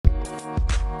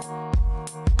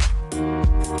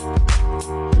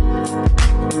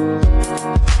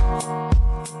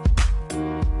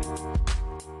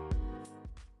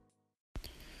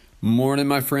morning,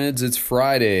 my friends. It's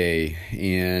Friday,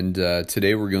 and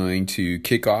today we're going to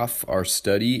kick off our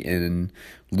study in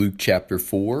Luke chapter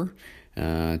 4.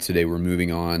 Today we're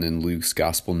moving on in Luke's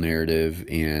gospel narrative,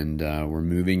 and we're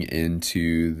moving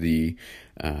into the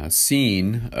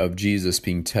scene of Jesus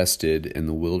being tested in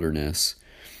the wilderness.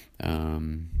 I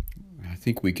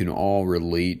think we can all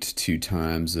relate to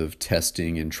times of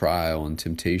testing and trial and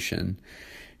temptation,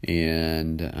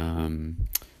 and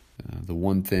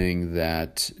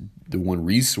the one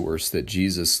resource that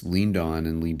Jesus leaned on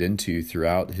and leaned into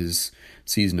throughout his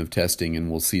season of testing, and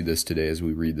we'll see this today as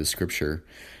we read the scripture,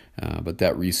 but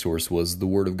that resource was the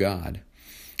Word of God.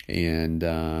 And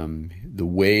the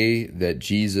way that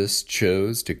Jesus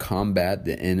chose to combat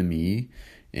the enemy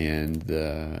and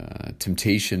the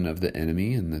temptation of the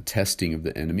enemy and the testing of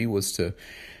the enemy was to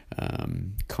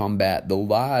combat the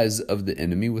lies of the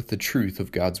enemy with the truth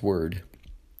of God's Word.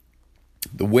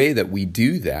 The way that we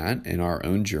do that in our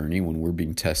own journey when we're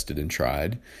being tested and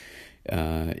tried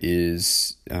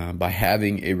is by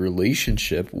having a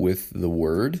relationship with the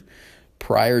Word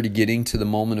prior to getting to the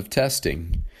moment of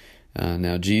testing.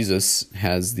 Now, Jesus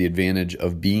has the advantage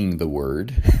of being the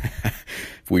Word.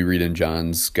 If we read in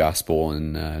John's Gospel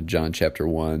in John chapter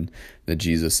 1, that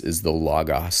Jesus is the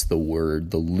Logos, the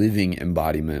Word, the living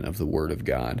embodiment of the Word of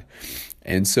God.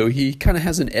 And so he kind of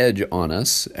has an edge on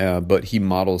us, but he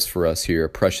models for us here a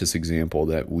precious example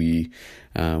that we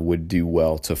would do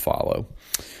well to follow.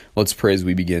 Let's pray as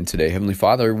we begin today. Heavenly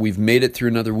Father, we've made it through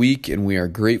another week, and we are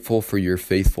grateful for your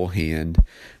faithful hand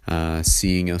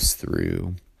seeing us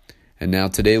through. And now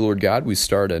today, Lord God, we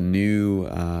start a new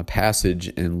passage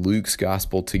in Luke's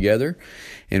gospel together,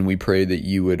 and we pray that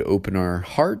you would open our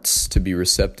hearts to be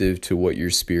receptive to what your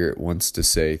Spirit wants to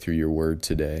say through your word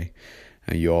today.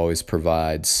 You always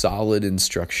provide solid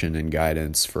instruction and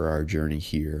guidance for our journey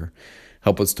here.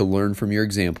 Help us to learn from your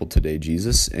example today,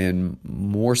 Jesus, and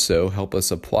more so, help us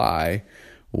apply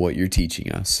what you're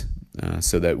teaching us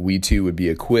so that we too would be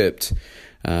equipped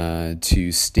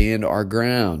to stand our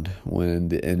ground when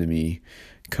the enemy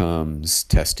comes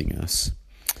testing us.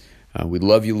 We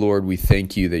love you, Lord. We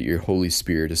thank you that your Holy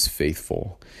Spirit is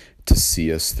faithful to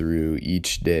see us through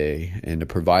each day and to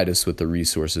provide us with the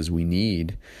resources we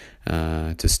need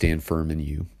to stand firm in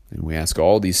you. And we ask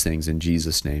all these things in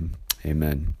Jesus' name.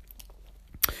 Amen.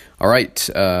 All right,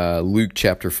 Luke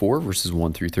chapter 4, verses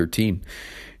 1 through 13.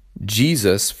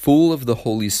 Jesus, full of the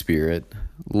Holy Spirit,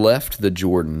 left the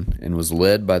Jordan and was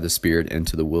led by the Spirit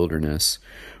into the wilderness,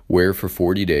 where for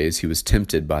 40 days he was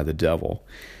tempted by the devil.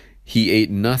 He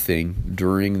ate nothing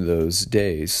during those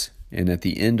days, and at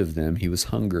the end of them he was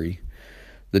hungry.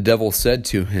 The devil said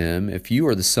to him, "If you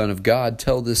are the Son of God,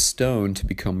 tell this stone to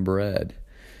become bread."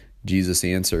 Jesus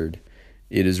answered,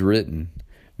 "It is written,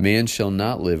 man shall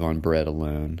not live on bread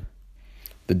alone."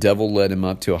 The devil led him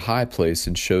up to a high place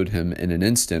and showed him in an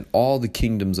instant all the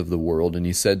kingdoms of the world, and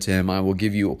he said to him, "I will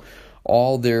give you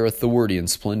all their authority and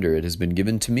splendor. It has been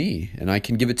given to me, and I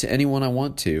can give it to anyone I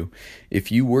want to.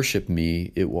 If you worship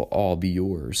me, it will all be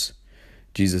yours."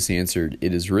 Jesus answered,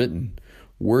 "It is written,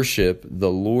 worship the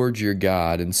Lord your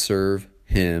God and serve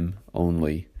him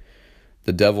only."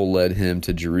 The devil led him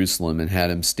to Jerusalem and had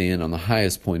him stand on the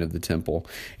highest point of the temple.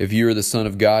 "If you are the Son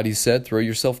of God," he said, "throw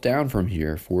yourself down from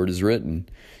here, for it is written,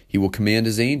 he will command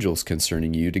his angels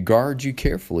concerning you to guard you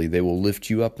carefully. They will lift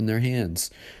you up in their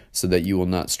hands, so that you will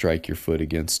not strike your foot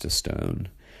against a stone."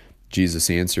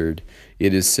 Jesus answered,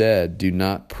 "It is said, do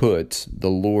not put the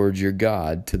Lord your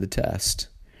God to the test."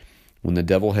 When the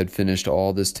devil had finished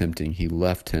all this tempting, he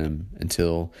left him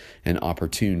until an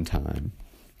opportune time.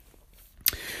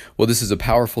 Well, this is a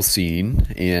powerful scene,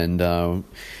 and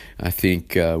I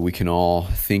think we can all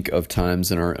think of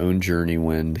times in our own journey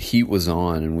when the heat was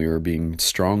on and we were being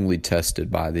strongly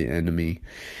tested by the enemy.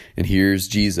 And here's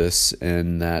Jesus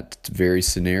in that very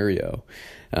scenario.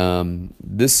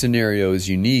 This scenario is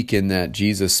unique in that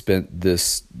Jesus spent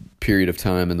this period of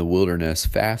time in the wilderness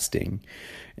fasting.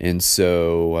 And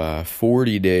so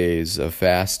 40 days of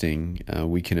fasting,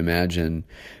 we can imagine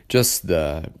just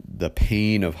the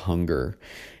pain of hunger.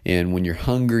 And when you're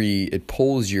hungry, it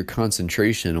pulls your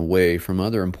concentration away from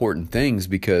other important things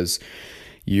because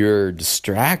you're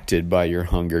distracted by your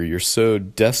hunger. You're so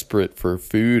desperate for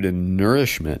food and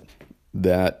nourishment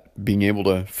that being able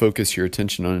to focus your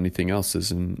attention on anything else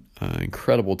is an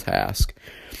incredible task.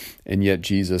 And yet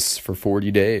Jesus, for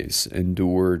 40 days,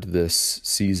 endured this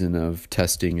season of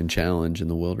testing and challenge in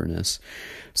the wilderness.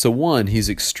 So one, he's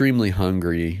extremely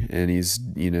hungry, and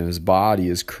his body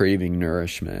is craving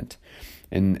nourishment.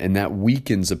 And that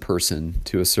weakens a person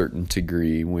to a certain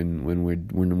degree. When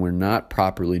we're not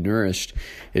properly nourished,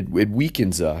 it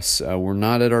weakens us. We're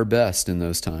not at our best in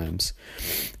those times.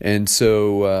 And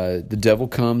so the devil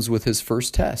comes with his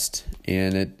first test,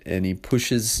 and he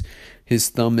pushes his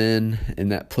thumb in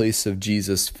that place of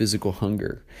Jesus' physical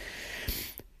hunger.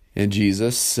 And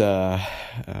Jesus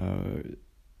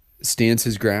stands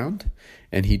his ground,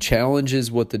 and he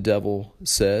challenges what the devil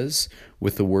says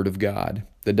with the word of God.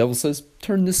 The devil says,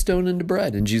 turn this stone into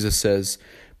bread. And Jesus says,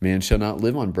 man shall not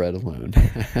live on bread alone,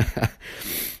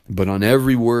 but on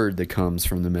every word that comes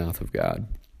from the mouth of God.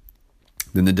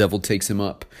 Then the devil takes him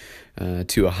up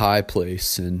to a high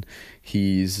place, and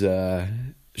he's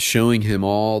showing him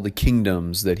all the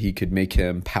kingdoms that he could make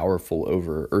him powerful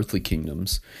over, earthly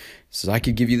kingdoms. He says, I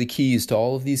could give you the keys to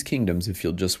all of these kingdoms if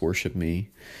you'll just worship me.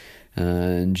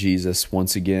 And Jesus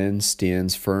once again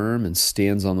stands firm and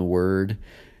stands on the word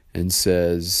and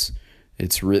says,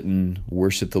 it's written,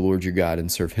 worship the Lord your God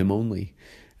and serve him only.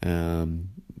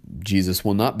 Jesus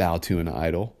will not bow to an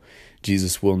idol.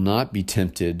 Jesus will not be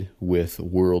tempted with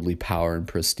worldly power and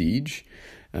prestige.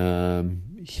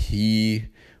 He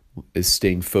is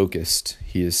staying focused.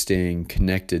 He is staying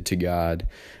connected to God.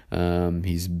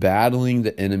 He's battling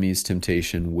the enemy's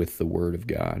temptation with the word of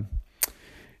God.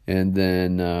 And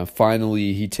then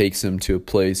finally, he takes him to a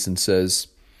place and says,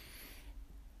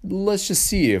 let's just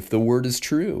see if the word is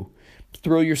true.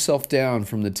 Throw yourself down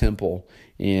from the temple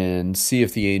and see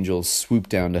if the angels swoop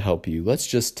down to help you. Let's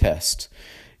just test.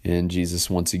 And Jesus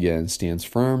once again stands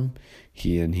firm.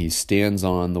 He stands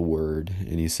on the word,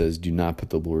 and he says, do not put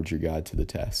the Lord your God to the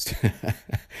test.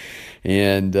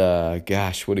 And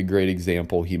gosh, what a great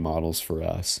example he models for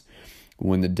us.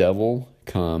 When the devil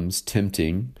comes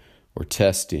tempting or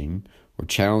testing or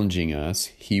challenging us,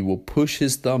 he will push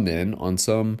his thumb in on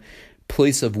some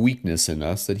place of weakness in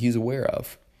us that he's aware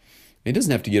of. He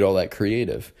doesn't have to get all that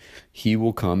creative. He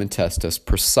will come and test us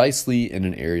precisely in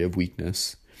an area of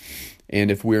weakness.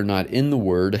 And if we're not in the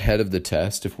Word ahead of the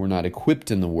test, if we're not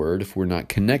equipped in the Word, if we're not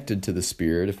connected to the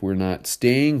Spirit, if we're not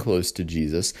staying close to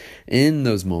Jesus in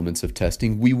those moments of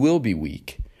testing, we will be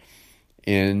weak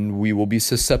and we will be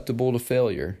susceptible to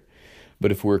failure.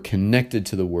 But if we're connected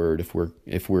to the Word,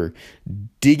 if we're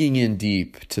digging in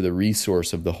deep to the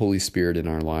resource of the Holy Spirit in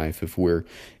our life, if we're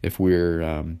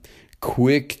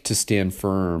quick to stand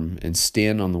firm and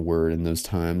stand on the Word in those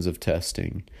times of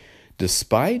testing,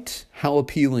 despite how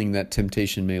appealing that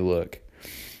temptation may look,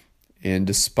 and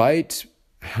despite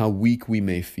how weak we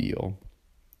may feel,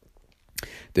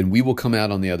 then we will come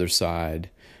out on the other side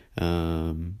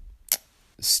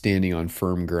standing on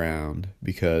firm ground,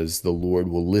 because the Lord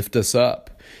will lift us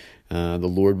up. The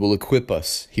Lord will equip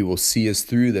us. He will see us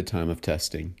through the time of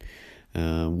testing.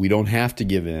 We don't have to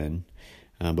give in,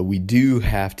 but we do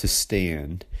have to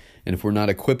stand. And if we're not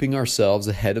equipping ourselves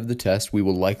ahead of the test, we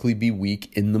will likely be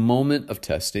weak in the moment of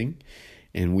testing,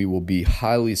 and we will be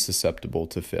highly susceptible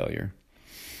to failure.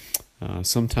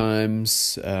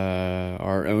 Sometimes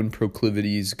our own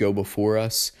proclivities go before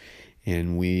us,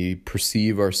 and we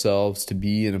perceive ourselves to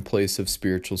be in a place of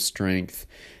spiritual strength,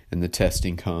 and the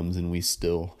testing comes and we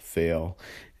still fail.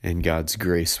 And God's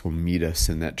grace will meet us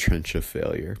in that trench of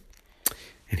failure.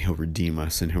 And he'll redeem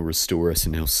us, and he'll restore us,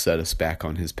 and he'll set us back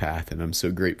on his path. And I'm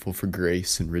so grateful for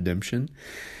grace and redemption,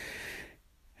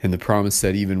 and the promise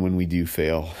that even when we do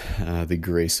fail, the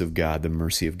grace of God, the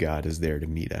mercy of God is there to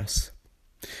meet us.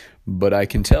 But I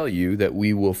can tell you that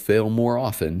we will fail more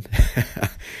often,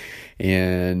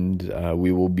 and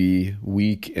we will be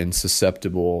weak and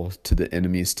susceptible to the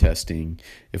enemy's testing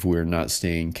if we're not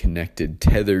staying connected,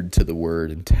 tethered to the Word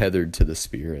and tethered to the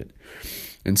Spirit.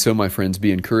 And so, my friends,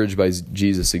 be encouraged by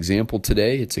Jesus' example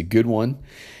today. It's a good one.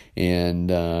 And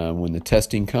when the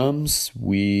testing comes,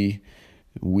 we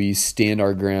stand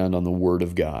our ground on the Word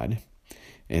of God,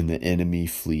 and the enemy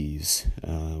flees.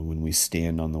 When we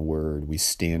stand on the Word, we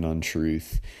stand on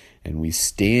truth, and we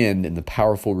stand in the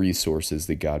powerful resources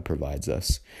that God provides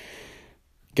us.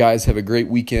 Guys, have a great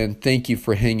weekend. Thank you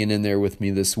for hanging in there with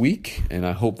me this week, and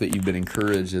I hope that you've been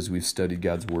encouraged as we've studied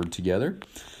God's Word together.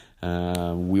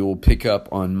 We will pick up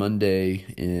on Monday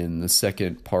in the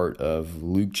second part of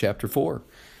Luke chapter 4.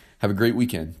 Have a great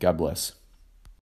weekend. God bless.